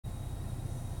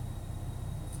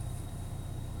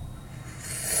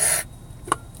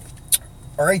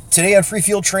All right, today on Free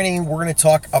Field Training, we're going to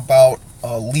talk about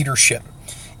leadership.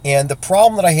 And the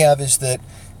problem that I have is that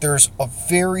there's a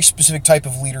very specific type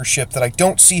of leadership that I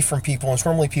don't see from people, and it's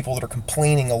normally people that are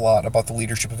complaining a lot about the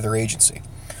leadership of their agency.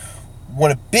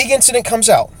 When a big incident comes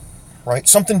out, right,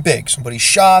 something big, somebody's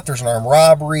shot, there's an armed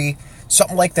robbery,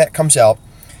 something like that comes out,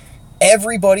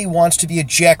 everybody wants to be a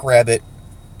jackrabbit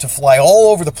to fly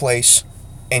all over the place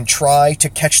and try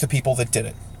to catch the people that did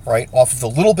it, right, off of the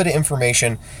little bit of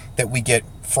information that we get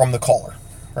from the caller,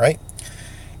 right?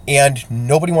 And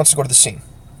nobody wants to go to the scene.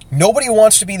 Nobody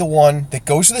wants to be the one that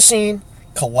goes to the scene,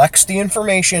 collects the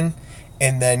information,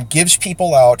 and then gives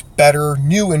people out better,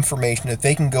 new information that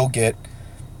they can go get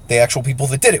the actual people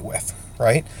that did it with,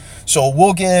 right? So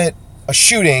we'll get a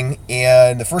shooting,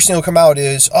 and the first thing that'll come out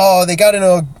is, oh, they got in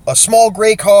a small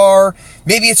gray car,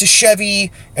 maybe it's a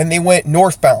Chevy, and they went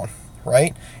northbound,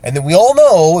 right? And then we all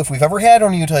know, if we've ever had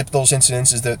any type of those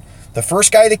incidents, is that the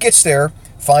first guy that gets there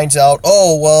finds out,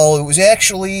 oh, well, it was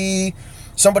actually,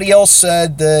 somebody else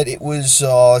said that it was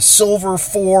a silver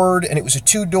Ford, and it was a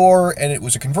two-door, and it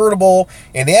was a convertible,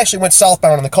 and they actually went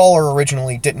southbound, and the caller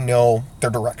originally didn't know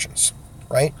their directions,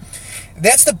 right?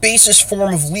 That's the basis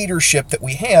form of leadership that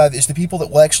we have, is the people that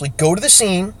will actually go to the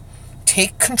scene,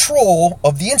 take control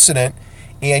of the incident,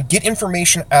 and get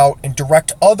information out and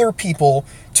direct other people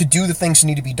to do the things that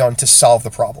need to be done to solve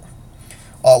the problem.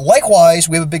 Likewise,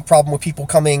 we have a big problem with people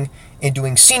coming and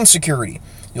doing scene security.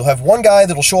 You'll have one guy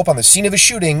that'll show up on the scene of a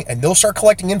shooting, and they'll start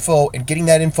collecting info and getting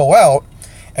that info out,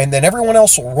 and then everyone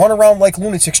else will run around like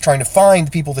lunatics trying to find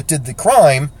the people that did the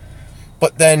crime,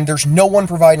 but then there's no one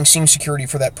providing scene security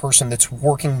for that person that's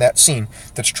working that scene,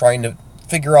 that's trying to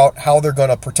figure out how they're going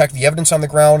to protect the evidence on the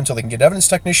ground until they can get an evidence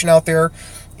technician out there,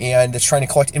 and it's trying to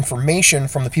collect information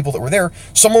from the people that were there.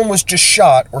 Someone was just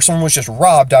shot or someone was just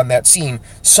robbed on that scene.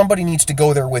 Somebody needs to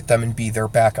go there with them and be their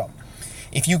backup.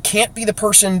 If you can't be the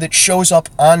person that shows up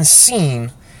on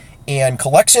scene and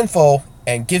collects info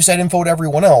and gives that info to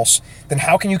everyone else, then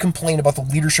how can you complain about the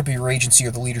leadership of your agency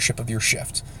or the leadership of your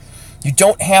shift? You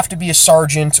don't have to be a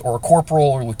sergeant or a corporal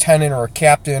or lieutenant or a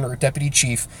captain or a deputy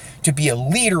chief to be a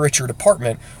leader at your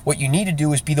department. What you need to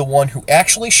do is be the one who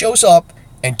actually shows up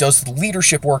and does the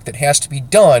leadership work that has to be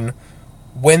done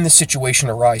when the situation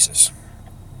arises.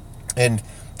 And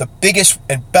the biggest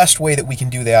and best way that we can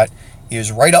do that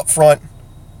is right up front.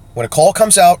 When a call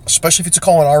comes out, especially if it's a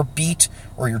call in our beat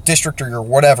or your district or your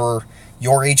whatever,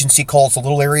 your agency calls the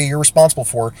little area you're responsible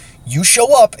for, you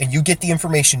show up and you get the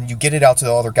information, you get it out to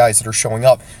the other guys that are showing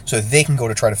up so that they can go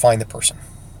to try to find the person.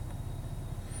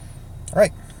 All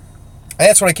right. And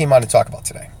that's what I came on to talk about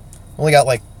today. Only got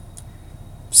like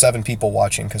 7 people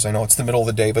watching because I know it's the middle of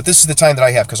the day, but this is the time that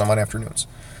I have because I'm on afternoons.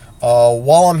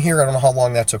 While I'm here, I don't know how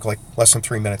long that took, like less than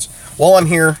 3 minutes. While I'm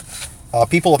here,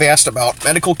 people have asked about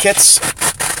medical kits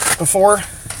before,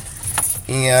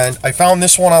 and I found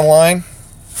this one online.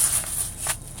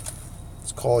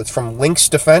 It's from Lynx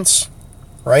Defense,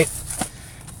 right?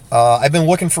 I've been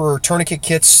looking for tourniquet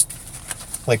kits,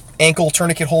 like ankle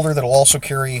tourniquet holder that'll also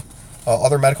carry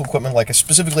other medical equipment. Like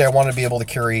specifically, I wanted to be able to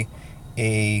carry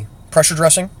a pressure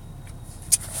dressing,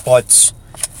 but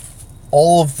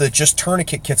all of the just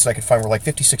tourniquet kits that I could find were like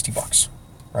 $50-$60,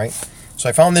 right? So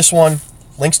I found this one,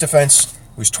 Lynx Defense.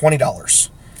 It was $20,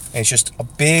 and it's just a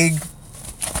big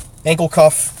ankle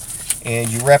cuff,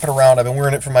 and you wrap it around. I've been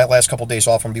wearing it for my last couple of days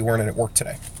off. I'm going to be wearing it at work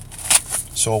today.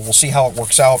 So we'll see how it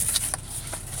works out.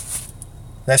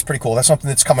 That's pretty cool. That's something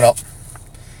that's coming up.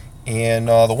 And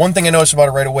the one thing I noticed about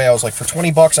it right away, I was like, for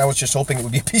 $20, I was just hoping it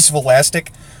would be a piece of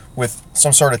elastic with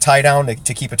some sort of tie down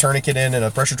to keep a tourniquet in and a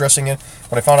pressure dressing in.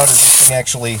 What I found out is this thing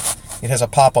actually, it has a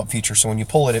pop-up feature. So when you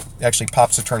pull it, it actually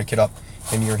pops the tourniquet up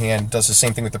into your hand. It does the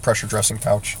same thing with the pressure dressing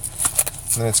pouch.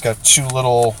 And then it's got 2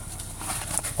 little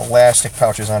elastic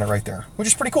pouches on it right there, which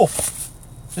is pretty cool.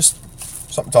 Just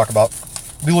something to talk about.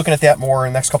 We'll be looking at that more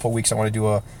in the next couple of weeks. I want to do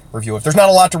a review. If there's not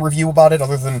a lot to review about it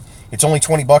other than it's only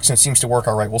 $20 and it seems to work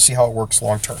all right, we'll see how it works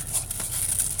long term.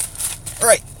 All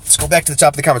right, let's go back to the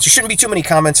top of the comments. There shouldn't be too many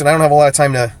comments, and I don't have a lot of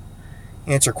time to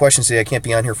answer questions today. I can't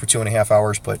be on here for 2.5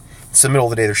 hours, but it's the middle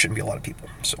of the day. There shouldn't be a lot of people.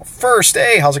 So first,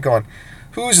 hey, how's it going?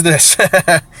 Who's this?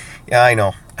 Yeah, I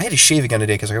know. I had to shave again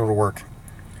today because I go to work.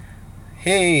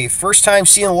 Hey, first time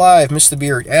seeing live, missed the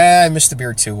beard. I missed the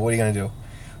beard too. What are you gonna do?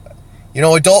 You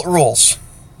know, adult rules.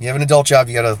 You have an adult job,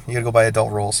 you gotta go by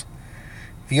adult rules.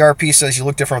 VRP says you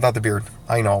look different without the beard.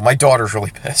 I know, my daughter's really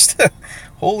pissed.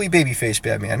 Holy baby face,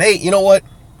 Batman. Hey, you know what?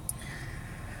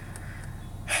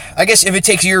 I guess if it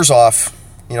takes years off,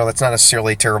 you know, that's not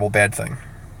necessarily a terrible bad thing.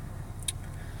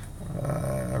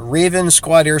 Raven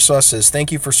Squad Airsoft says,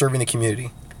 thank you for serving the community.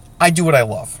 I do what I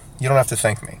love. You don't have to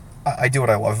thank me. I do what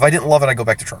I love. If I didn't love it, I'd go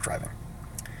back to truck driving.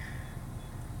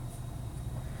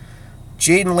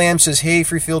 Jaden Lamb says, hey,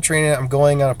 free field training. I'm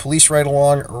going on a police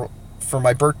ride-along for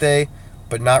my birthday,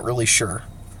 but not really sure.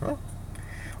 Well,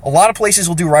 a lot of places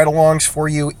will do ride-alongs for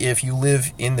you if you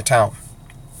live in the town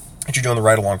that you're doing the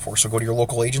ride-along for. So go to your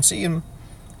local agency and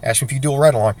ask them if you do a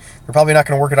ride-along. They're probably not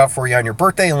going to work it out for you on your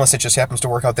birthday unless it just happens to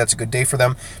work out. That's a good day for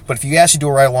them. But if you ask to do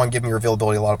a ride-along, give them your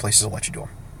availability, a lot of places will let you do them.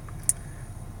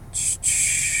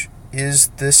 Is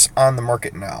this on the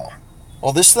market now?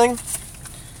 Well, this thing?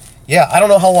 Yeah, I don't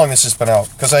know how long this has been out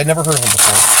because I had never heard of them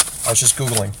before. I was just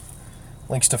Googling.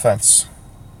 Lynx Defense.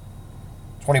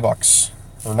 $20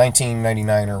 or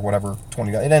 $19.99 or whatever.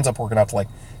 $20. It ends up working out to like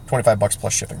 $25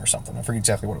 plus shipping or something. I forget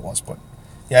exactly what it was, but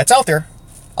yeah, it's out there.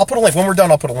 I'll put a link when we're done.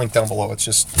 I'll put a link down below. It's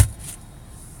just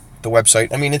the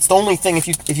website. I mean, it's the only thing.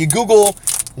 If you Google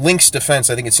Lynx Defense,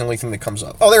 I think it's the only thing that comes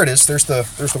up. Oh, there it is. There's the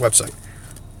website.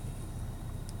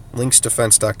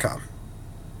 lynxdefense.com.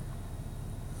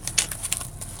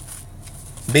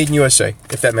 Made in USA,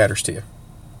 if that matters to you.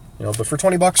 You know, but for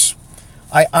 $20,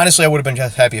 I would have been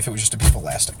just happy if it was just a piece of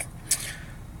elastic.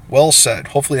 Well said.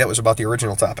 Hopefully that was about the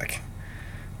original topic.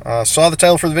 Saw the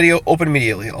title for the video, open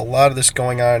immediately. A lot of this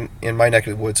going on in my neck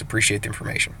of the woods. Appreciate the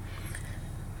information.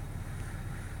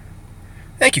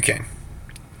 Thank you, Kane.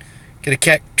 Get a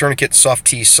cat tourniquet, soft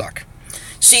tees suck.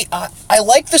 See, I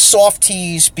like the soft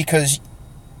tees because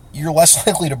you're less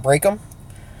likely to break them.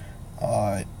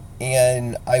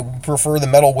 And I prefer the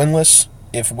metal windlass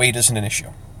if weight isn't an issue,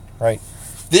 right?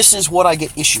 This is what I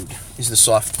get issued, is the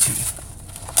soft tee.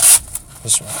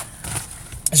 This one.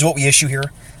 This is what we issue here.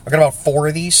 I've got about 4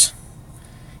 of these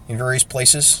in various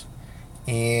places.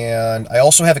 And I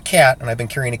also have a cat, and I've been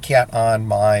carrying a cat on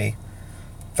my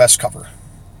vest cover.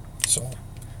 So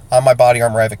on my body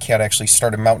armor, I have a cat. I actually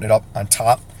started mounting it up on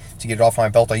top to get it off my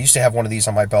belt. I used to have one of these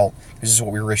on my belt. This is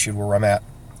what we were issued where I'm at.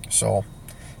 So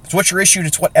it's what you're issued.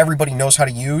 It's what everybody knows how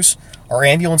to use. Our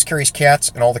ambulance carries cats,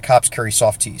 and all the cops carry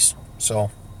soft tees.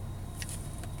 So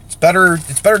it's better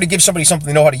to give somebody something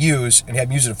they know how to use and have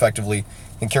them use it effectively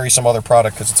than carry some other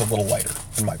product because it's a little lighter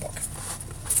in my book.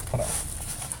 Whatever.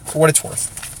 For what it's worth.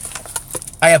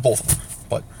 I have both of them,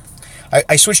 but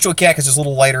I switched to a cat because it's a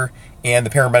little lighter, and the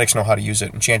paramedics know how to use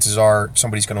it. And chances are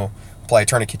somebody's going to apply a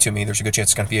tourniquet to me. There's a good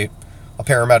chance it's going to be a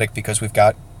paramedic because we've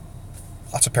got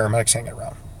lots of paramedics hanging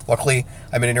around. Luckily,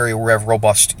 I'm in an area where we have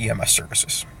robust EMS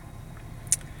services.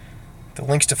 The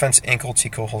Lynx Defense ankle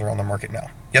T-co holder on the market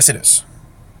now. Yes, it is.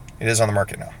 It is on the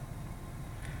market now.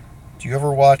 Do you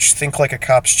ever watch Think Like a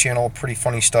Cop's channel? Pretty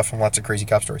funny stuff and lots of crazy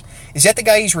cop stories. Is that the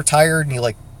guy who's retired and he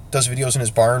like does videos in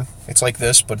his barn? It's like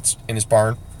this, but it's in his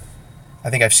barn. I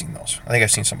think I've seen those. I think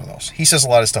I've seen some of those. He says a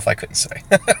lot of stuff I couldn't say.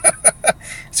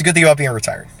 It's a good thing about being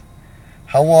retired.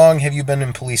 How long have you been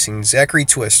in policing? Zachary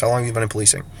Twist, how long have you been in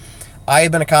policing? I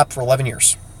have been a cop for 11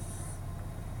 years.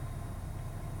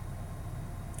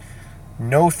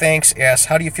 No Thanks asks,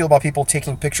 how do you feel about people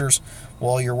taking pictures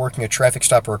while you're working a traffic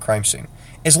stop or a crime scene?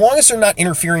 As long as they're not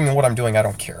interfering in what I'm doing, I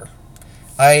don't care.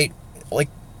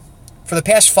 For the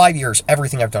past 5 years,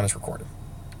 everything I've done is recorded,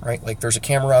 right? Like, there's a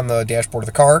camera on the dashboard of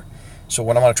the car, so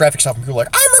when I'm on a traffic stop and people are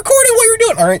like, I'm recording what you're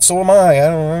doing! All right, so am I. I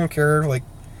don't care. Like,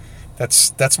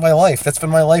 that's my life. That's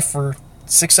been my life for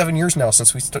 6-7 years now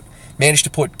since we managed to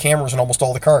put cameras in almost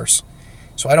all the cars.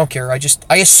 So I don't care.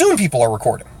 I assume people are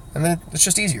recording, and then it's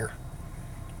just easier.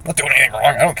 I'm not doing anything wrong.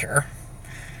 I don't care.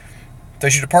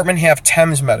 Does your department have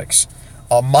TEMS medics?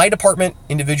 My department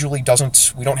individually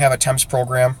doesn't. We don't have a TEMS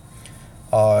program.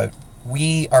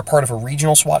 We are part of a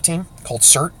regional SWAT team called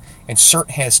CERT, and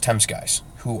CERT has TEMS guys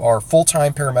who are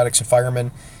full-time paramedics and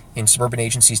firemen in suburban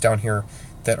agencies down here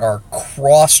that are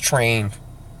cross-trained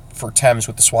for TEMS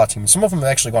with the SWAT team. And some of them have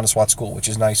actually gone to SWAT school, which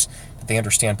is nice that they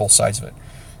understand both sides of it.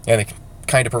 And they can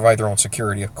kind of provide their own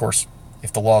security. Of course,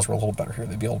 if the laws were a little better here,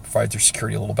 they'd be able to provide their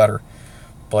security a little better.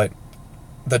 But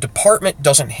the department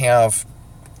doesn't have,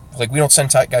 we don't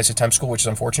send guys to TEMS school, which is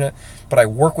unfortunate, but I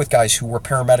work with guys who were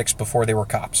paramedics before they were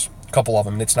cops. A couple of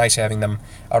them, and it's nice having them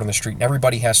out on the street. And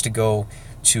everybody has to go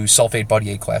to self-aid buddy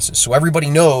aid classes. So everybody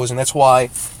knows, and that's why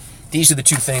these are the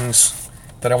two things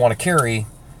that I want to carry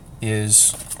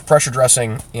is pressure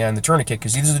dressing and the tourniquet,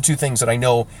 because these are the two things that I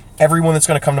know everyone that's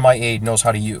going to come to my aid knows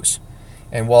how to use.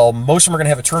 And while most of them are going to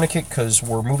have a tourniquet because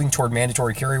we're moving toward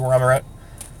mandatory carry where I'm at,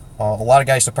 a lot of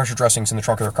guys, the pressure dressing's in the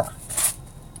trunk of their car.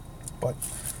 But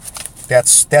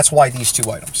that's why these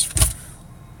two items.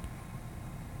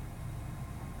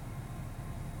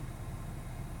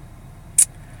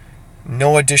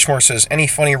 Noah Dishmore says, any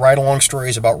funny ride-along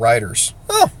stories about riders?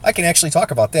 Oh, I can actually talk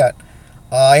about that.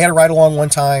 I had a ride-along one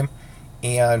time,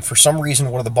 and for some reason,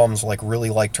 one of the bums really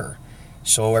liked her.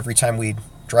 So every time we'd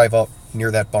drive up near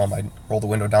that bum, I'd roll the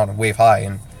window down and wave hi,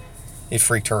 and it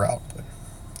freaked her out. But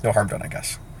No harm done, I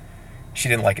guess. She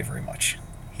didn't like it very much.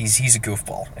 He's a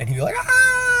goofball, and he'd be like,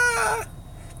 ah!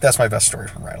 That's my best story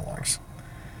from ride-alongs.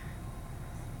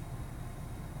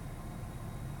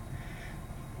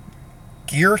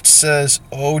 Geert says,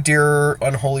 oh dear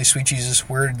unholy sweet Jesus,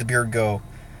 where did the beard go?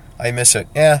 I miss it.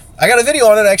 Yeah, I got a video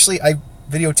on it, actually. I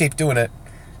videotaped doing it.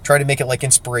 Tried to make it, like,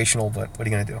 inspirational, but what are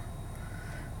you going to do?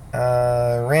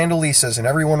 Randall Lee says, and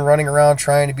everyone running around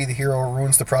trying to be the hero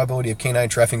ruins the probability of canine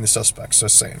tracking the suspects.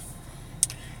 Just saying.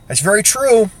 That's very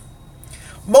true.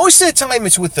 Most of the time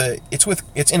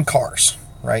it's in cars,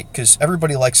 right? Because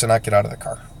everybody likes to not get out of the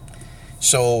car.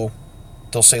 So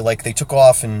they'll say, like, they took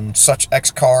off in such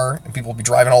X car, and people will be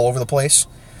driving all over the place.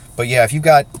 But yeah, if you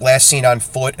got last seen on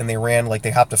foot and they ran, like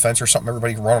they hopped a fence or something,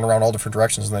 everybody running around all different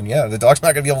directions, and then yeah, the dog's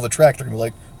not going to be able to track. They're going to be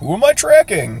like, who am I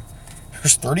tracking?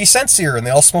 There's 30 cents here, and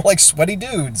they all smell like sweaty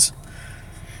dudes.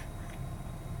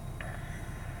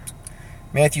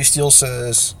 Matthew Steele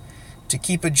says, to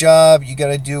keep a job, you got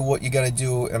to do what you got to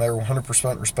do, and I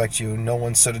 100% respect you. No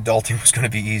one said adulting was going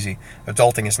to be easy.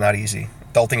 Adulting is not easy.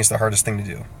 Adulting is the hardest thing to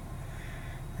do.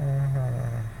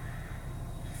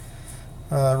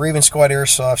 Raven Squad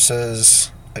Airsoft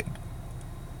says,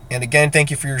 and again,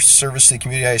 thank you for your service to the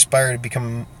community. I aspire to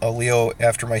become a Leo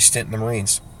after my stint in the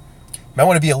Marines. You might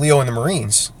want to be a Leo in the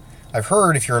Marines. I've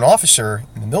heard if you're an officer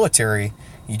in the military,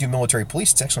 you do military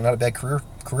police, it's actually not a bad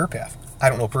career path. I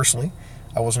don't know personally.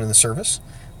 I wasn't in the service.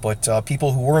 But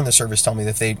people who were in the service tell me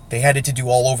that they had it to do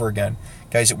all over again.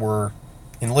 Guys that were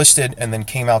enlisted and then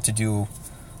came out to do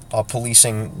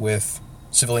policing with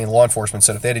civilian law enforcement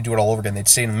said if they had to do it all over again, they'd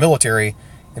stay in the military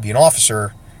and be an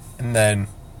officer, and then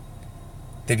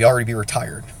they'd already be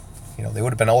retired. You know, they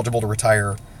would have been eligible to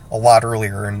retire a lot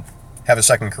earlier and have a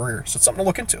second career. So it's something to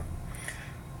look into.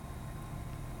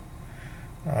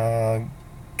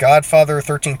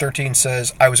 Godfather1313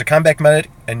 says, I was a combat medic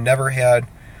and never had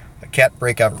a cat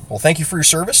break ever. Well, thank you for your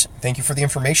service. Thank you for the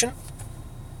information.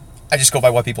 I just go by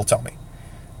what people tell me.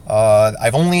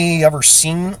 I've only ever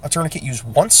seen a tourniquet used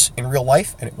once in real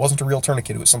life, and it wasn't a real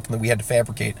tourniquet. It was something that we had to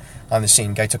fabricate on the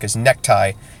scene. Guy took his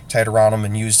necktie, tied around him,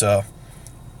 and used a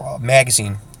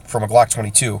magazine from a Glock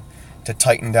 22 to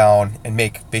tighten down and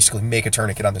basically make a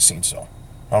tourniquet on the scene. So,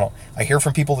 I don't know. I hear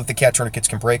from people that the cat tourniquets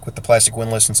can break with the plastic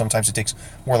windlass, and sometimes it takes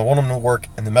more than one of them to work.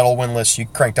 And the metal windlass, you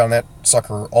crank down that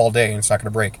sucker all day, and it's not going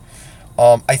to break.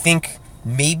 I think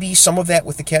maybe some of that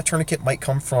with the cat tourniquet might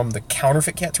come from the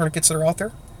counterfeit cat tourniquets that are out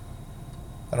there.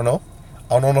 I don't know.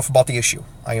 I don't know enough about the issue.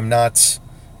 I am not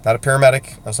a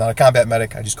paramedic. I was not a combat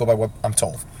medic. I just go by what I'm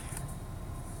told.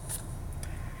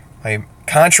 I am,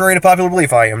 contrary to popular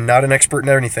belief, I am not an expert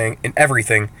in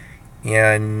everything,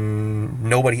 and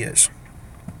nobody is.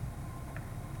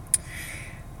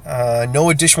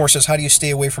 Noah Dishmore says, how do you stay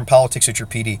away from politics at your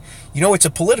PD? You know, it's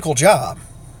a political job,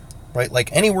 right?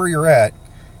 Like anywhere you're at,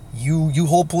 you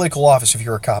hold political office if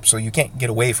you're a cop, so you can't get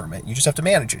away from it. You just have to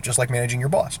manage it, just like managing your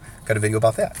boss. Got a video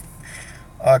about that.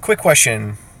 Quick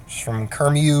question from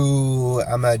Carmu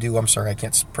Amadou. I'm sorry, I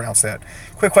can't pronounce that.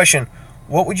 Quick question.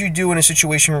 What would you do in a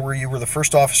situation where you were the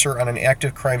first officer on an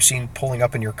active crime scene pulling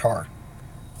up in your car?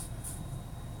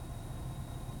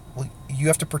 Well, you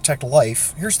have to protect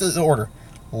life. Here's the order.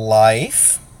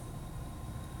 Life,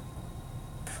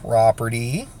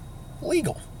 property,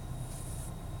 legal.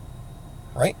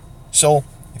 Right? So,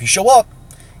 if you show up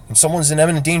and someone's in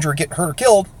imminent danger of getting hurt or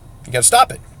killed, you got to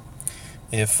stop it.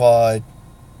 If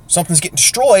something's getting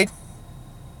destroyed,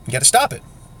 you got to stop it.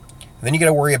 And then you got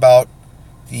to worry about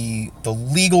the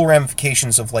legal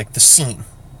ramifications of, like, the scene,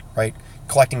 right?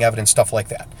 Collecting evidence, stuff like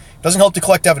that. It doesn't help to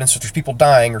collect evidence if there's people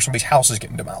dying or somebody's house is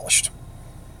getting demolished.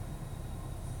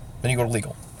 Then you go to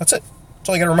legal. That's it. That's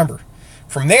all you got to remember.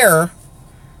 From there,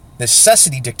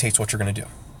 necessity dictates what you're going to do.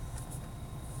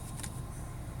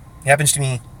 It happens to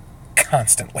me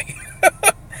constantly.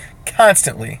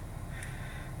 Constantly.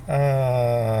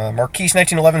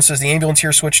 Marquise1911 says the ambulance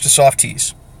here switched to soft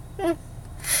teas.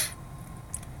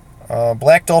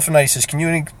 Black Dolphin 90 says, can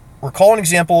you recall an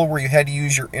example where you had to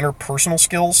use your interpersonal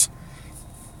skills?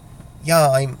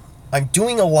 Yeah, I'm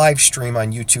doing a live stream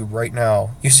on YouTube right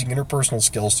now using interpersonal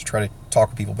skills to try to talk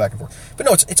with people back and forth. But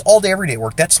no, it's all day, everyday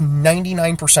work. That's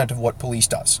 99% of what police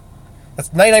does. That's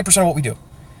 99% of what we do.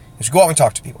 Is go out and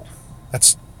talk to people.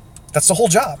 That's the whole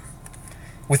job.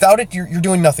 Without it, you're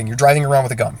doing nothing. You're driving around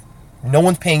with a gun. No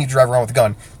one's paying you to drive around with a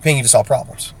gun. They're paying you to solve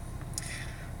problems.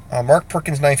 Mark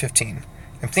Perkins 915.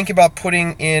 I'm thinking about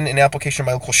putting in an application in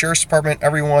my local sheriff's department.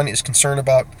 Everyone is concerned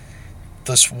about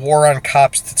this war on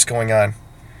cops that's going on.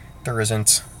 There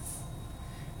isn't.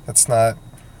 That's not.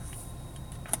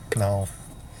 No.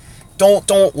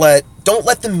 Don't let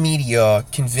the media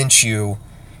convince you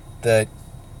that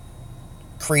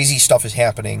crazy stuff is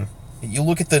happening, you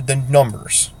look at the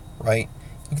numbers, right?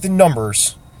 Look at the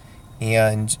numbers,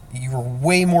 and it's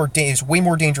way more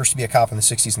dangerous to be a cop in the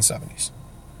 60s and 70s.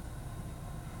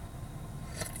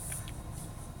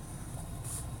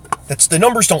 The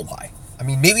numbers don't lie. I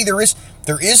mean, maybe there is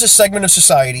a segment of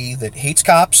society that hates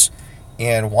cops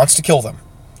and wants to kill them.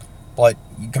 But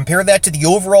you compare that to the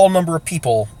overall number of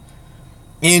people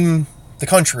in the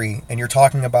country, and you're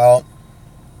talking about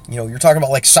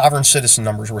like sovereign citizen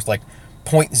numbers worth like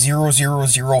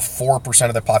 0.0004%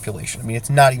 of the population. I mean, it's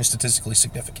not even statistically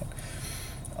significant.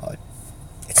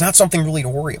 It's not something really to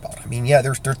worry about. I mean, yeah,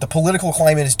 the political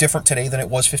climate is different today than it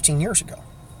was 15 years ago.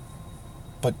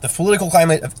 But the political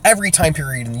climate of every time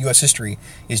period in U.S. history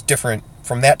is different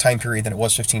from that time period than it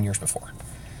was 15 years before.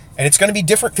 And it's going to be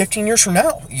different 15 years from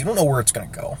now. You don't know where it's going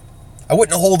to go. I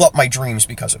wouldn't hold up my dreams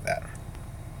because of that.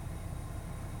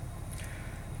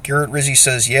 Garrett Rizzi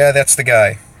says, yeah, that's the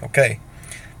guy. Okay.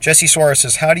 Jesse Suarez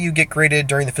says, how do you get graded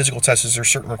during the physical test? Is there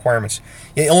certain requirements?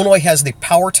 Yeah, Illinois has the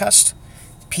POWER test.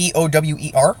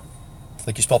 POWER.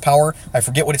 Like you spell power. I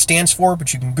forget what it stands for,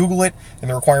 but you can Google it,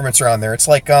 and the requirements are on there. It's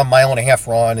like a 1.5 mile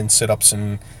run and sit-ups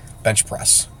and bench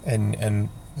press and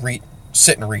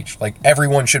sit and reach. Like,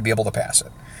 everyone should be able to pass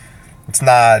it. It's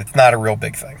not a real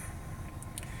big thing.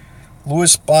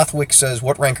 Lewis Bothwick says,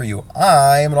 what rank are you?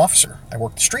 I am an officer. I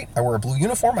work the street. I wear a blue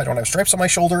uniform. I don't have stripes on my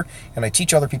shoulder, and I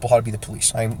teach other people how to be the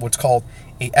police. I'm what's called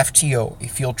a FTO, a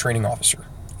field training officer.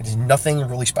 It is nothing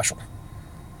really special.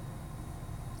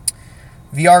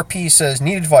 VRP says,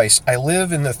 need advice. I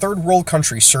live in the third world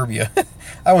country, Serbia.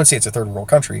 I wouldn't say it's a third world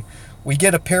country. We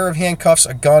get a pair of handcuffs,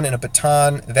 a gun, and a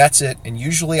baton. That's it. And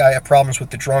usually I have problems with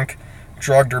the drunk,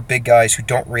 drugged, or big guys who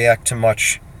don't react to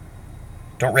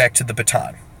the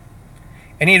baton.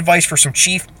 Any advice for some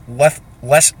cheap, less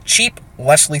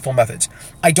lethal methods?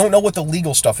 I don't know what the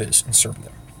legal stuff is in Serbia.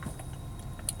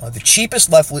 The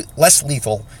cheapest, less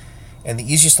lethal, and the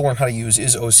easiest to learn how to use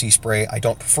is OC spray. I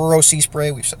don't prefer OC spray.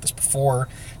 We've said this before.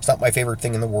 It's not my favorite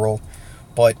thing in the world.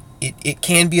 But it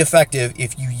can be effective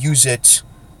if you use it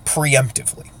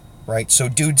preemptively, right? So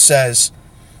dude says,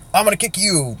 I'm going to kick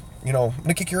you, I'm going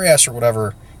to kick your ass or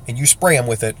whatever, and you spray him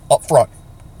with it up front,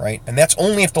 right? And that's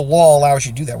only if the law allows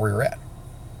you to do that where you're at.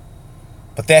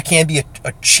 But that can be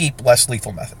a cheap, less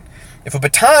lethal method. If a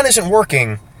baton isn't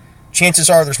working, chances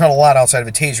are there's not a lot outside of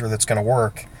a taser that's going to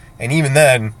work. And even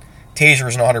then, taser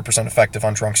isn't 100% effective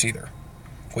on drunks either.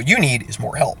 What you need is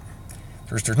more help.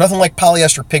 There's nothing like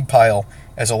polyester pig pile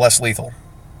as a less lethal.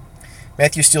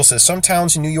 Matthew Steele says, some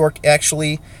towns in New York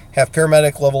actually have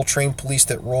paramedic-level trained police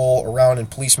that roll around in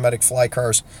police medic fly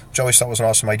cars, which I always thought was an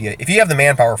awesome idea. If you have the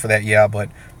manpower for that, yeah, but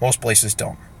most places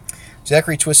don't.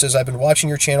 Zachary Twist says, I've been watching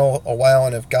your channel a while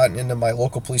and have gotten into my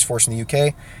local police force in the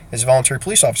UK as a voluntary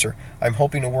police officer. I'm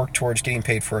hoping to work towards getting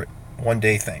paid for it one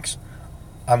day. Thanks.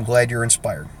 I'm glad you're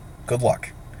inspired. Good luck.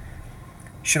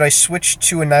 Should I switch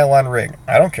to a nylon rig?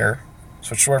 I don't care.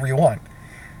 Switch to whatever you want.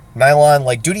 Nylon,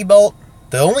 like duty belt.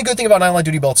 The only good thing about nylon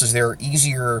duty belts is they're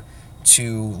easier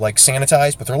to like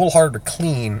sanitize, but they're a little harder to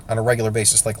clean on a regular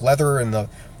basis. Like leather and the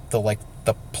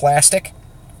plastic,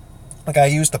 like I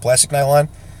use the plastic nylon,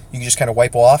 you can just kind of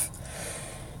wipe off.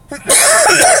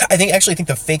 I think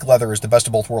the fake leather is the best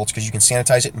of both worlds because you can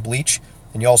sanitize it and bleach,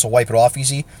 and you also wipe it off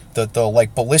easy. The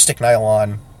like ballistic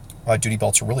nylon duty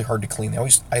belts are really hard to clean.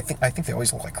 I think they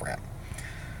always look like crap.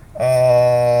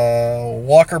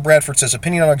 Walker Bradford says,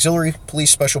 opinion on auxiliary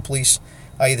police, special police,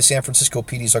 i.e. the San Francisco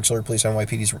PD's auxiliary police,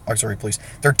 NYPD's auxiliary police.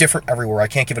 They're different everywhere. I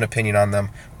can't give an opinion on them.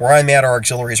 Where I'm at, our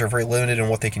auxiliaries are very limited in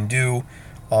what they can do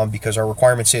because our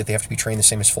requirements say that they have to be trained the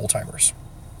same as full-timers.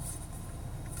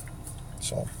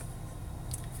 So,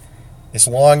 as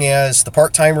long as the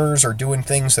part-timers are doing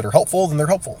things that are helpful, then they're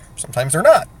helpful. Sometimes they're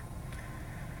not.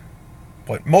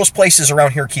 But most places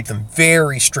around here keep them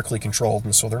very strictly controlled,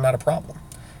 and so they're not a problem.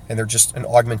 And they're just an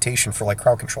augmentation for like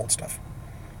crowd control and stuff.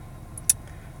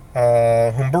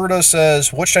 Humberto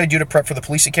says, what should I do to prep for the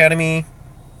police academy?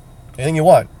 Anything you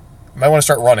want. You might want to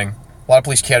start running. A lot of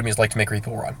police academies like to make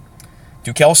people run.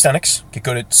 Do calisthenics. Get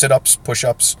good at sit-ups,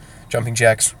 push-ups, jumping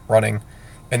jacks, running.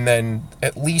 And then,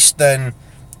 at least then,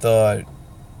 the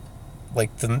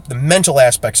mental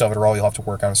aspects of it are all you'll have to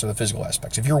work on, so the physical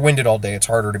aspects. If you're winded all day, it's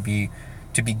harder to be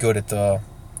good at the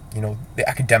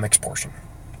academics portion.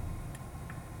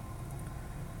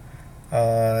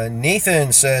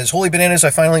 Nathan says, holy bananas, I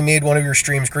finally made one of your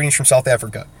streams. Greetings from South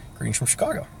Africa. Greetings from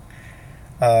Chicago.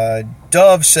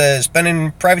 Dove says, been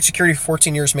in private security for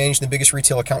 14 years, managing the biggest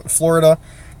retail account in Florida.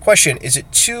 Question, is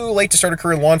it too late to start a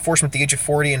career in law enforcement at the age of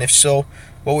 40? And if so,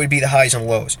 what would be the highs and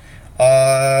lows?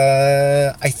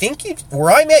 I think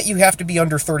where I'm at, you have to be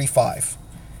under 35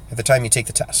 at the time you take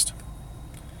the test.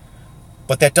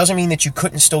 But that doesn't mean that you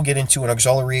couldn't still get into an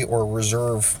auxiliary or a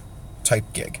reserve type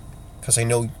gig, because I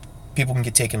know people can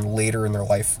get taken later in their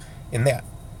life in that.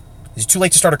 Is it too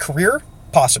late to start a career?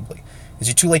 Possibly. Is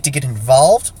it too late to get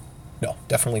involved? No,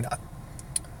 definitely not.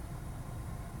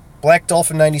 Black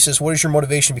Dolphin 90 says, what is your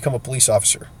motivation to become a police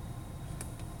officer?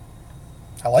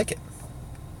 I like it.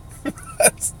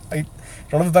 I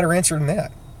don't have a better answer than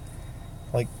that.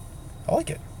 Like, I like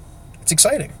it. It's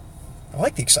exciting. I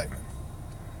like the excitement.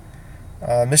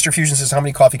 Mr. Fusion says, how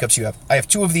many coffee cups do you have? I have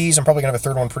 2 of these. I'm probably going to have a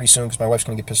 3rd one pretty soon because my wife's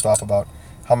going to get pissed off about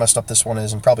how messed up this one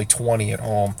is, and probably 20 at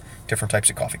home, different types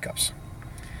of coffee cups.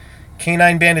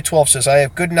 K9 Bandit 12 says, I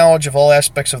have good knowledge of all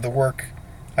aspects of the work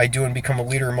I do and become a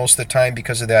leader most of the time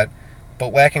because of that,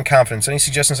 but lacking confidence. Any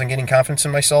suggestions on getting confidence in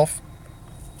myself?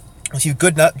 If you have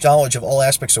good knowledge of all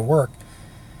aspects of work,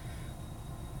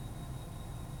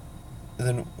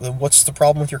 then what's the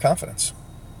problem with your confidence?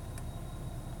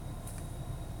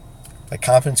 Like,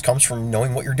 confidence comes from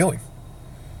knowing what you're doing.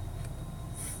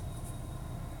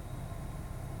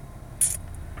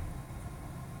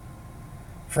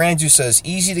 Franzu says,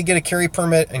 easy to get a carry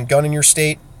permit and gun in your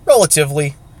state?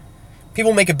 Relatively.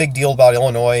 People make a big deal about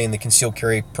Illinois and the concealed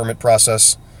carry permit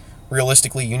process.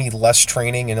 Realistically, you need less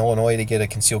training in Illinois to get a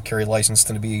concealed carry license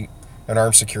than to be an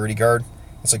armed security guard.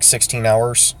 It's like 16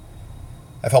 hours.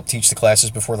 I've helped teach the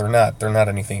classes before. They're not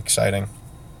anything exciting.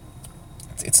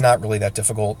 It's not really that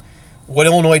difficult. What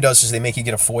Illinois does is they make you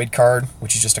get a FOID card,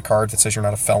 which is just a card that says you're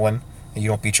not a felon and you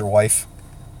don't beat your wife.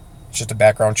 It's just a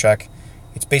background check.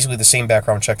 It's basically the same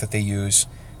background check that they use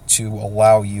to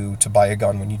allow you to buy a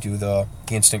gun when you do the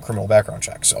instant criminal background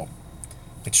check. So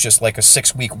it's just like a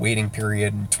 6-week waiting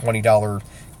period and $20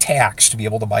 tax to be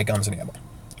able to buy guns and ammo.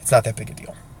 It's not that big a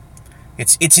deal.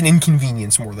 It's an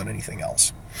inconvenience more than anything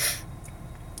else.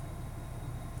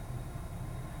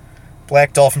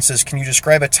 Black Dolphin says, can you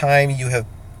describe a time you have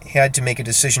had to make a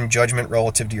decision judgment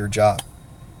relative to your job?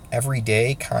 Every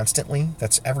day, constantly.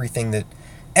 That's everything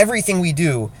we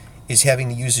do is having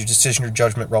to use a decision or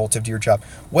judgment relative to your job.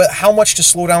 How much to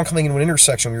slow down coming into an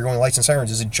intersection when you're going lights and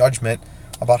sirens is a judgment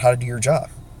about how to do your job.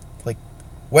 Like,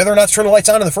 whether or not to turn the lights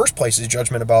on in the first place is a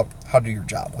judgment about how to do your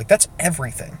job. Like, that's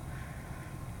everything.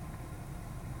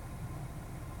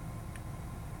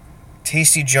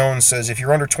 Tasty Jones says, if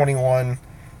you're under 21,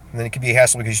 then it could be a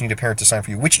hassle because you need a parent to sign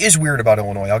for you, which is weird about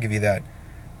Illinois. I'll give you that.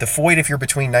 The FOID, if you're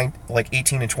between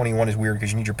 18 and 21, is weird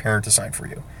because you need your parent to sign for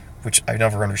you, which I've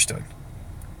never understood.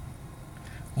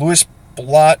 Louis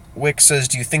Blotwick says,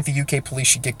 do you think the UK police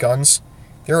should get guns?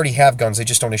 They already have guns. They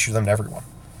just don't issue them to everyone.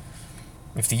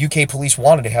 If the UK police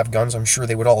wanted to have guns, I'm sure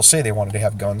they would all say they wanted to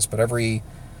have guns, but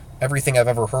everything I've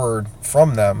ever heard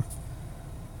from them,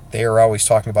 they are always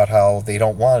talking about how they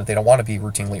don't want to be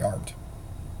routinely armed.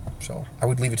 So I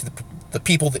would leave it to the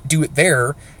people that do it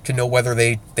there to know whether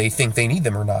they think they need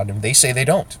them or not, and they say they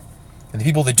don't. And the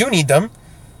people that do need them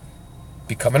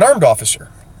become an armed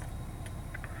officer.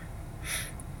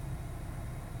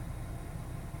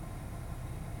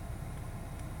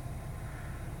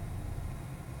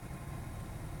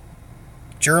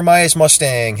 Jeremiah's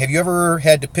Mustang. Have you ever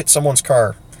had to pit someone's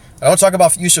car? I don't talk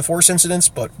about use of force incidents,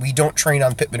 but we don't train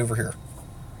on pit maneuver here.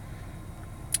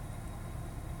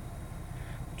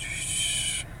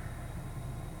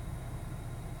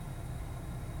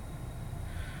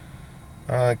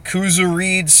 Kuzu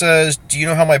Reed says, do you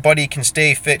know how my buddy can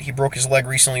stay fit? He broke his leg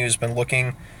recently. He's been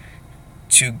looking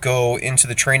to go into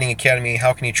the training academy.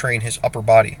 How can he train his upper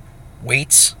body?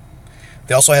 Weights.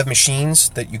 They also have machines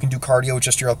that you can do cardio with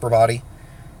just your upper body.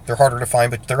 They're harder to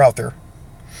find, but they're out there.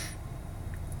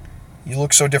 You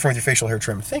look so different with your facial hair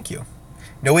trim. Thank you.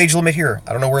 No age limit here.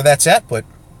 I don't know where that's at, but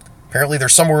apparently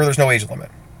there's somewhere where there's no age limit.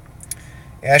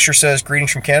 Asher says,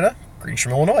 greetings from Canada. Greetings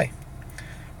from Illinois.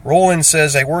 Roland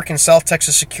says, I work in South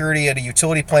Texas security at a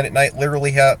utility plant at night,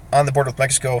 literally on the border with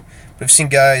Mexico, but I've seen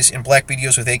guys in black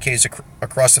BDOs with AKs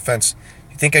across the fence.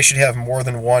 You think I should have more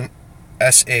than one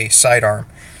SA sidearm?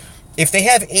 If they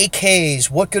have AKs,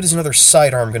 what good is another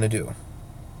sidearm going to do?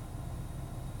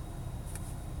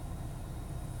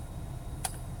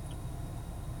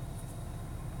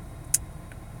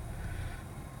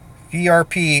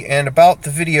 VRP, and about the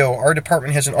video, our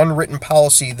department has an unwritten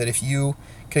policy that if you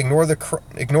can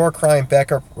ignore a crime,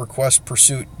 backup request,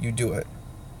 pursuit, you do it.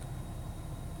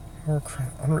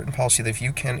 Unwritten policy that if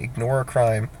you can ignore a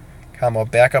crime, comma,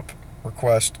 backup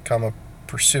request, comma,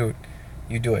 pursuit,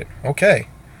 you do it. Okay.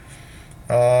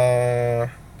 Asher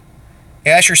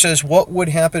says, what would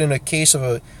happen in a case of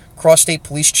a cross-state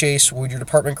police chase? Would your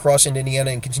department cross into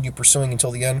Indiana and continue pursuing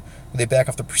until the end? Would they back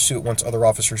off the pursuit once other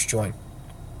officers join?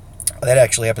 That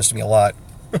actually happens to me a lot,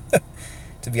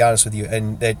 to be honest with you.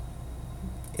 And that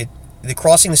the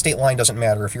crossing the state line doesn't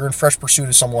matter. If you're in fresh pursuit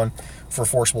of someone for a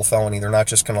forcible felony, they're not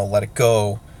just going to let it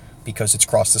go because it's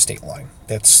crossed the state line.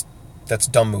 That's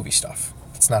dumb movie stuff.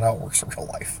 That's not how it works in real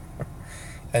life.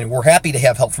 And we're happy to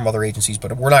have help from other agencies,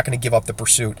 but we're not going to give up the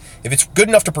pursuit. If it's good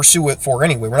enough to pursue it for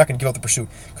anyway, we're not going to give up the pursuit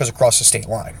because it crossed the state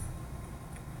line.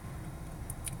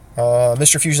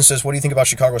 Mr. Fusion says, what do you think about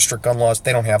Chicago's strict gun laws?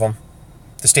 They don't have them.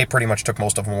 The state pretty much took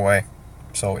most of them away.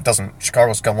 So it doesn't,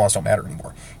 Chicago's gun laws don't matter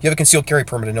anymore. You have a concealed carry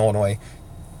permit in Illinois.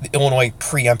 Illinois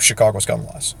preempts Chicago's gun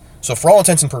laws. So for all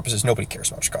intents and purposes, nobody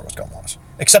cares about Chicago's gun laws.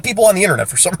 Except people on the internet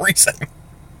for some reason.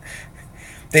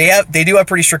 They do have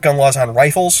pretty strict gun laws on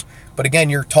rifles, but again,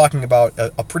 you're talking about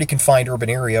a pretty confined urban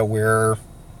area where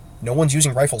no one's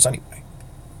using rifles anyway.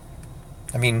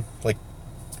 I mean, like,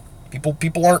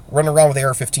 people aren't running around with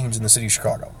AR-15s in the city of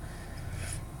Chicago.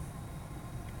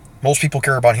 Most people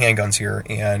care about handguns here,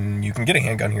 and you can get a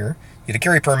handgun here. You get a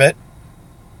carry permit,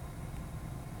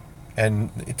 and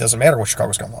it doesn't matter what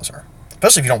Chicago's gun laws are.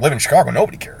 Especially if you don't live in Chicago,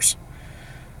 nobody cares.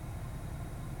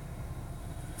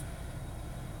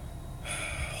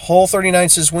 Hole 39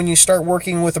 says, when you start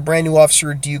working with a brand new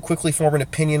officer, do you quickly form an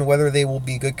opinion whether they will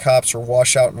be good cops or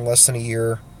wash out in less than a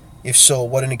year? If so,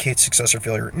 what indicates success or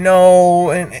failure? No,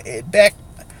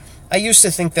 I used to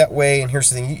think that way, and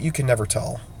here's the thing, you can never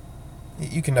tell.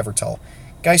 You can never tell.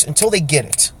 Guys, until they get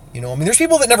it, I mean, there's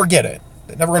people that never get it,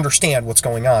 that never understand what's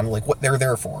going on, like what they're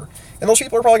there for. And those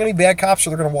people are probably going to be bad cops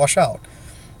or they're going to wash out.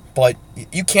 But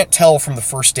you can't tell from the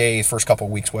first day, first couple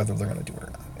of weeks, whether they're going to do it or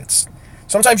not.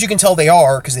 Sometimes you can tell they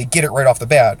are because they get it right off the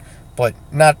bat, but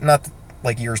not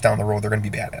like years down the road they're going to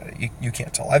be bad at it. You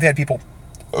can't tell. I've had people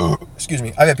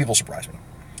surprise me.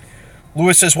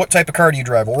 Lewis says, what type of car do you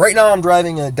drive? Well, right now I'm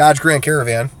driving a Dodge Grand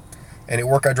Caravan, and at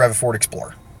work I drive a Ford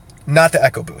Explorer. Not the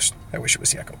EcoBoost. I wish it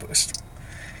was the EcoBoost.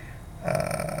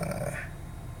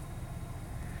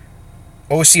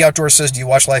 OC Outdoors says, do you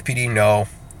watch Live PD? No.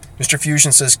 Mr.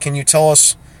 Fusion says, can you tell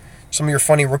us some of your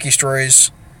funny rookie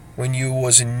stories when you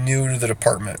was new to the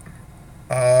department?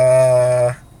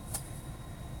 I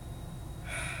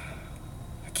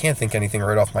can't think anything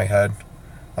right off my head.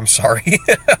 I'm sorry.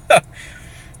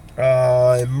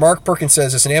 Mark Perkins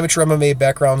says, is an amateur MMA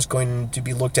background going to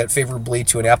be looked at favorably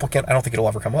to an applicant? I don't think it'll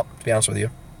ever come up, to be honest with you.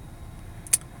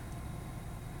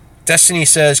 Destiny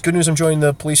says, good news, I'm joining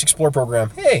the Police Explorer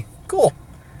program. Hey, cool.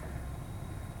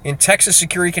 In Texas,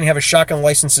 security can have a shotgun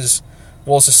license as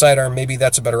well as a sidearm. Maybe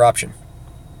that's a better option.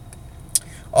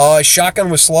 Shotgun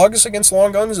with slugs against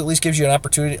long guns at least gives you an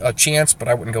opportunity, a chance, but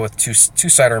I wouldn't go with two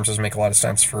sidearms. Doesn't make a lot of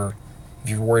sense for if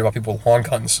you're worried about people with long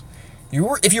guns.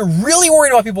 If you're really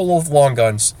worried about people with long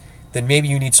guns, then maybe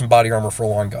you need some body armor for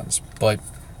long guns. But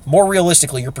more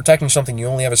realistically, you're protecting something, you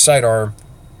only have a sidearm.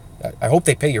 I hope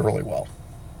they pay you really well.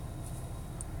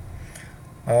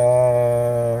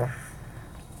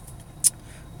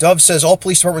 Dove says, all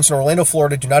police departments in Orlando,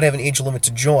 Florida do not have an age limit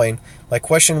to join. My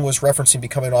question was referencing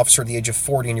becoming an officer at the age of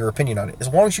 40 and your opinion on it. As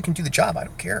long as you can do the job, I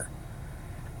don't care.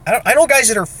 I know guys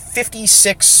that are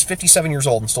 56, 57 years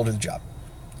old and still do the job.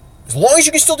 As long as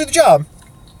you can still do the job,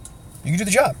 you can do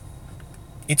the job.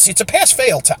 It's a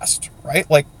pass-fail test, right?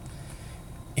 Like,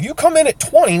 if you come in at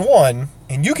 21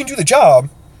 and you can do the job,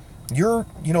 you're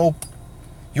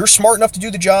smart enough to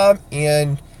do the job,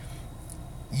 and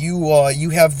you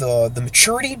have the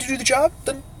maturity to do the job,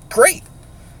 then great.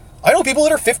 I know people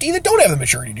that are 50 that don't have the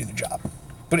maturity to do the job.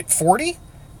 But at 40,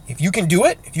 if you can do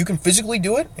it, if you can physically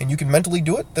do it, and you can mentally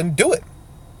do it, then do it.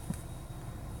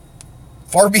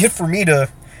 Far be it for me to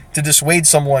dissuade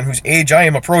someone whose age I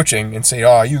am approaching and say,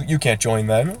 you can't join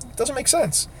then. It doesn't make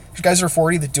sense. There's guys that are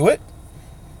 40 that do it.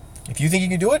 If you think you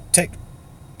can do it,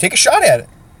 take a shot at it.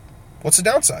 What's the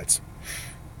downsides?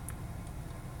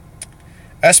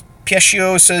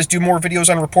 Pescio says, do more videos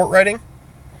on report writing.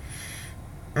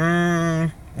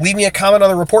 Leave me a comment on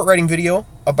the report writing video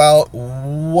about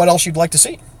what else you'd like to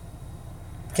see.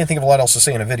 Can't think of a lot else to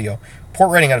say in a video.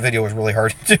 Report writing on a video was really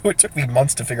hard to do. It took me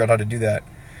months to figure out how to do that.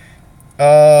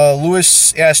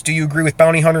 Lewis asked, do you agree with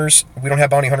bounty hunters? We don't have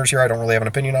bounty hunters here. I don't really have an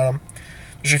opinion on them.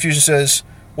 Mr. Fusion says,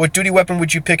 what duty weapon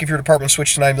would you pick if your department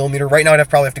switched to 9mm? Right now, I'd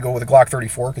probably have to go with a Glock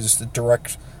 34 because it's the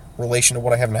direct relation to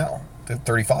what I have now, the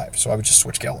 35. So I would just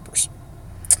switch calibers.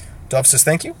 Dove says,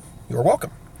 thank you. You're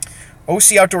welcome.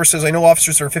 OC Outdoor says, I know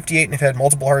officers that are 58 and have had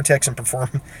multiple heart attacks and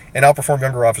outperform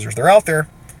younger officers. They're out there.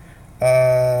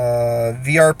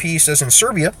 VRP says, in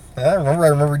Serbia, I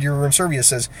remembered you were in Serbia,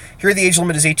 says, here the age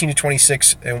limit is 18 to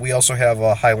 26, and we also have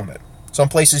a high limit. Some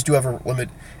places do have a limit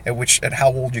at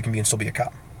how old you can be and still be a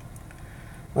cop.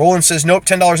 Roland says, nope,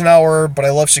 $10 an hour, but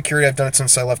I love security. I've done it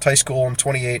since I left high school. I'm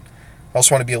 28. I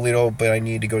also want to be a Lido, but I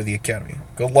need to go to the academy.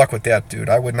 Good luck with that, dude.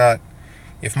 I would not.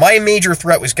 If my major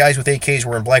threat was guys with AKs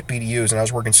wearing black BDUs and I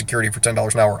was working security for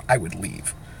 $10 an hour, I would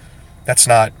leave. That's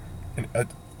not...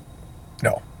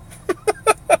 no.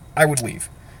 I would leave.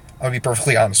 I would be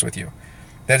perfectly honest with you.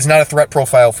 That is not a threat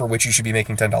profile for which you should be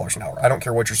making $10 an hour. I don't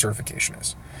care what your certification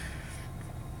is.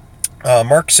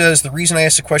 Mark says, the reason I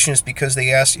asked the question is because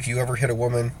they asked if you ever hit a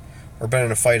woman or been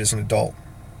in a fight as an adult.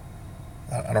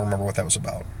 I don't remember what that was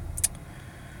about.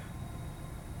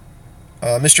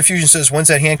 Mr. Fusion says, when's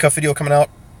that handcuff video coming out?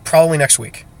 Probably next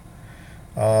week.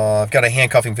 I've got a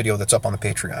handcuffing video that's up on the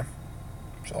Patreon.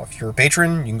 So if you're a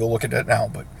patron, you can go look at it now,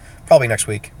 but probably next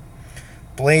week.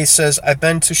 Blaze says, I've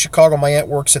been to Chicago. My aunt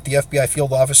works at the FBI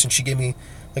field office, and she gave me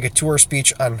like a 2-hour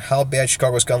speech on how bad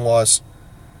Chicago's gun laws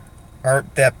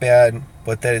aren't that bad,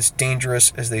 but that it's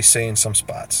dangerous, as they say in some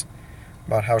spots.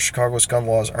 About how Chicago's gun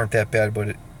laws aren't that bad, but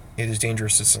it is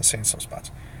dangerous, as they say in some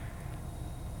spots.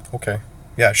 Okay.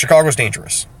 Yeah, Chicago's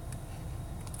dangerous.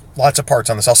 Lots of parts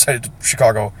on the south side of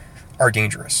Chicago are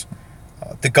dangerous.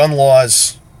 The gun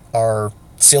laws are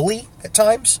silly at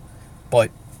times,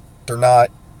 but they're not...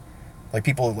 Like,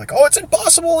 people are like, oh, it's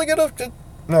impossible to get a...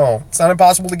 No, it's not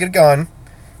impossible to get a gun,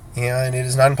 and it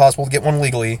is not impossible to get one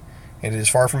legally, and it is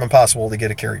far from impossible to get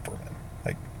a carry permit.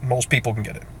 Like, most people can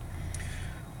get it.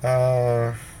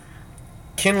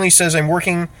 Kinley says, I'm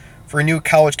working for a new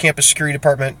college campus security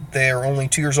department. They are only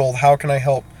 2 years old. How can I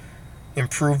help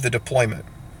improve the deployment?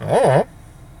 Oh.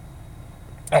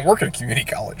 I work at a community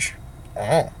college.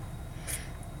 Oh.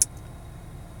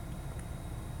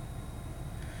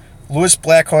 Lewis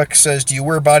Blackhawk says, do you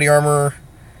wear body armor?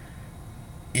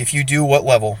 If you do, what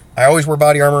level? I always wear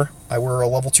body armor. I wear a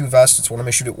level 2 vest. It's one I'm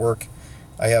issued at work.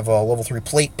 I have a level 3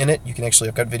 plate in it. You can actually,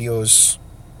 I've got videos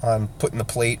on putting the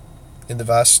plate in the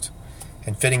vest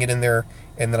and fitting it in there.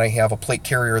 And then I have a plate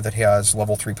carrier that has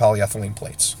level 3 polyethylene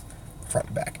plates, front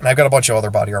and back. And I've got a bunch of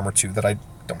other body armor too that I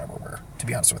don't ever wear, to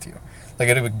be honest with you. Like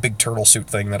I have a big turtle suit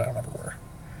thing that I don't ever wear.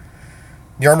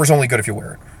 The armor's only good if you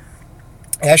wear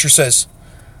it. Asher says,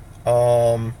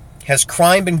 has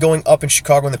crime been going up in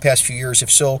Chicago in the past few years?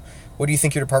 If so, what do you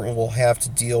think your department will have to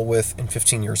deal with in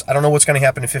 15 years? I don't know what's going to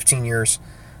happen in 15 years.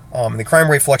 The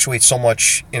crime rate fluctuates so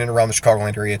much in and around the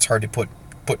Chicagoland area, it's hard to put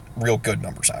real good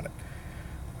numbers on it.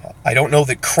 I don't know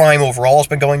that crime overall has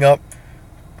been going up,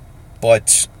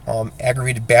 but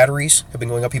aggravated batteries have been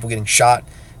going up. People getting shot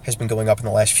has been going up in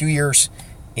the last few years,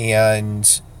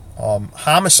 and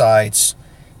homicides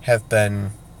have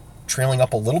been trailing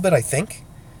up a little bit, I think.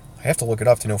 I have to look it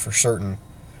up to know for certain,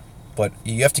 but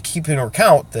you have to keep into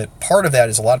account that part of that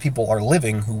is a lot of people are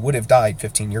living who would have died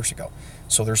 15 years ago.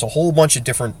 So there's a whole bunch of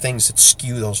different things that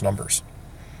skew those numbers.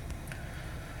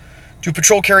 Do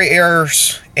patrol carry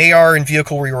AR in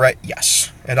vehicle where you're at?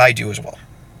 Yes, and I do as well.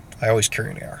 I always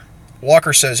carry an AR.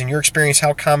 Walker says, in your experience,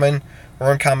 how common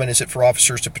or uncommon is it for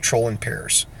officers to patrol in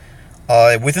pairs?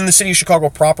 Within the city of Chicago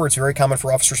proper, it's very common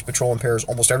for officers to patrol in pairs.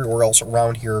 Almost everywhere else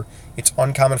around here, it's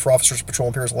uncommon for officers to patrol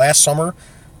in pairs. Last summer,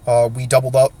 we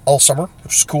doubled up all summer. It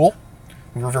was cool.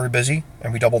 We were very busy,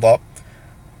 and we doubled up.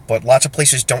 But lots of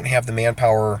places don't have the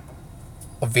manpower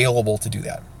available to do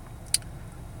that.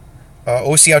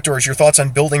 OC Outdoors, your thoughts on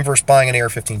building versus buying an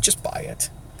AR-15? Just buy it.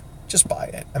 Just buy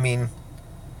it. I mean,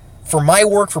 for my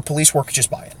work, for police work,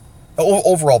 just buy it.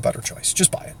 Overall, better choice.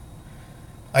 Just buy it.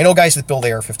 I know guys that build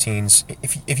AR-15s.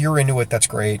 If you're into it, that's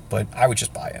great, but I would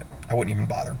just buy it. I wouldn't even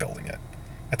bother building it.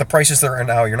 At the prices they're at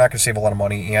now, you're not going to save a lot of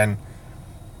money, and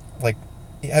like,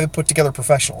 have it put together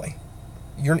professionally.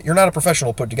 You're not a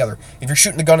professional put together. If you're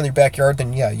shooting a gun in your backyard,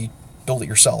 then yeah, you build it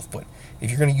yourself. But if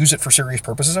you're going to use it for serious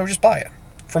purposes, I would just buy it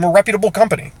from a reputable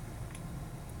company.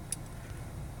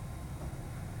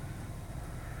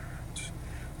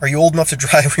 Are you old enough to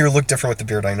drive? You look different with the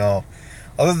beard, I know.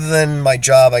 Other than my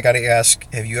job, I got to ask,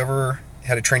 have you ever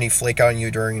had a trainee flake on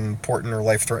you during an important or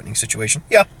life-threatening situation?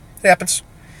 Yeah, it happens.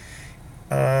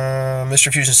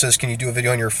 Mr. Fusion says, can you do a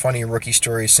video on your funny rookie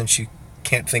stories since you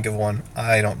can't think of one?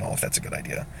 I don't know if that's a good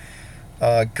idea.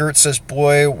 Gert says,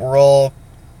 boy, we're all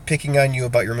picking on you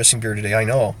about your missing beard today. I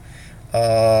know.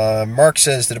 Mark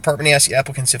says, the department asks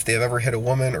applicants if they have ever hit a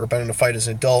woman or been in a fight as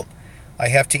an adult. I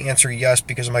have to answer yes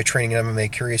because of my training in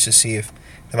MMA. Curious to see if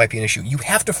that might be an issue. You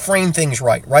have to frame things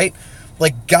right?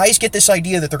 Like, guys get this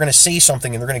idea that they're going to say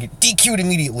something and they're going to get DQ'd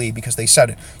immediately because they said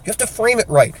it. You have to frame it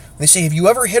right. When they say, have you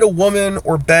ever hit a woman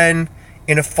or been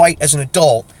in a fight as an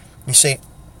adult? You say,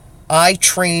 I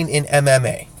train in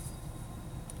MMA.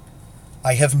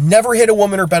 I have never hit a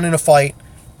woman or been in a fight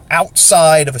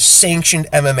outside of a sanctioned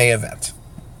MMA event.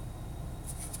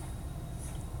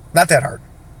 Not that hard.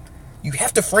 You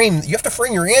have to frame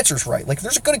your answers right. Like, if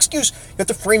there's a good excuse, you have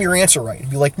to frame your answer right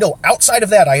and be like, no, outside of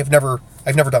that, I've never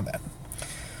done that.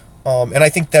 And I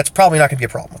think that's probably not going to be a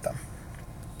problem with them.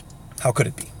 How could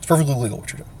it be? It's perfectly legal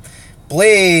what you're doing.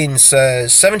 Blaine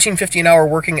says, $17.50 an hour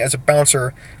working as a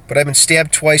bouncer, but I've been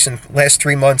stabbed twice in the last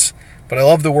 3 months, but I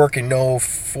love the work and know of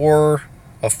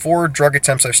 4 drug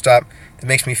attempts I've stopped. That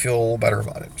makes me feel a little better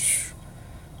about it.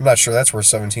 I'm not sure that's worth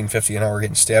 $17.50 an hour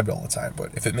getting stabbed all the time,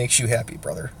 but if it makes you happy,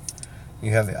 brother,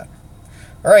 you have that.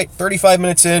 All right, 35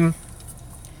 minutes in.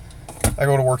 I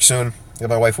go to work soon. I got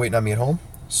my wife waiting on me at home,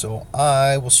 so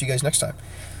I will see you guys next time.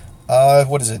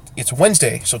 What is it? It's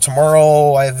Wednesday, so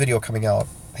tomorrow I have a video coming out.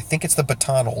 I think it's the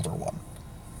baton holder one.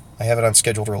 I have it on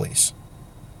scheduled release.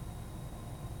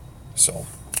 So,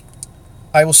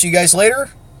 I will see you guys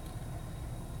later.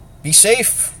 Be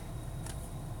safe.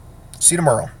 See you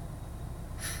tomorrow.